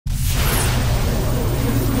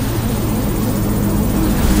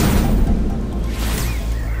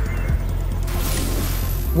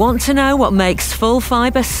Want to know what makes full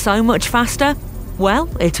fibre so much faster? Well,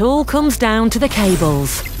 it all comes down to the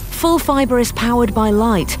cables. Full fibre is powered by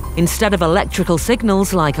light instead of electrical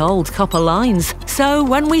signals like old copper lines. So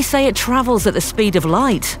when we say it travels at the speed of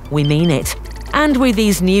light, we mean it. And with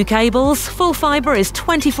these new cables, full fibre is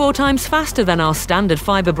 24 times faster than our standard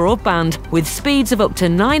fibre broadband, with speeds of up to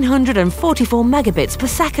 944 megabits per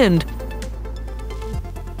second.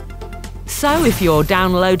 So if you're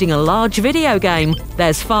downloading a large video game,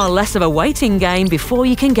 there's far less of a waiting game before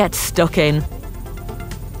you can get stuck in.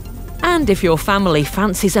 And if your family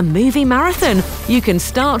fancies a movie marathon, you can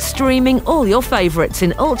start streaming all your favourites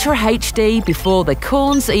in Ultra HD before the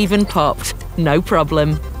corns even popped. No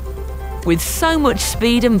problem. With so much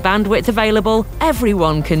speed and bandwidth available,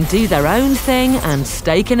 everyone can do their own thing and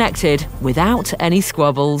stay connected without any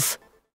squabbles.